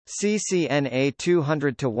CCNA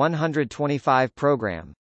 200-125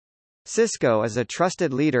 program. CISCO is a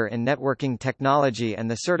trusted leader in networking technology,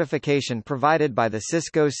 and the certification provided by the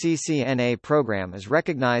CISCO CCNA program is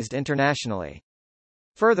recognized internationally.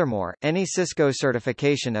 Furthermore, any CISCO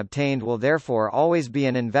certification obtained will therefore always be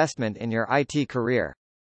an investment in your IT career.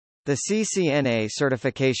 The CCNA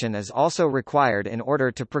certification is also required in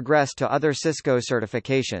order to progress to other CISCO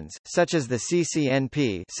certifications, such as the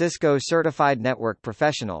CCNP CISCO Certified Network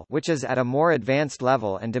Professional, which is at a more advanced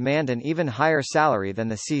level and demand an even higher salary than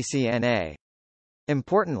the CCNA.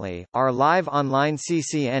 Importantly, our live online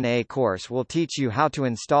CCNA course will teach you how to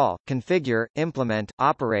install, configure, implement,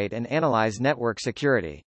 operate and analyze network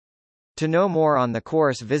security. To know more on the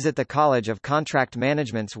course, visit the College of Contract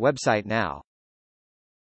Management's website now.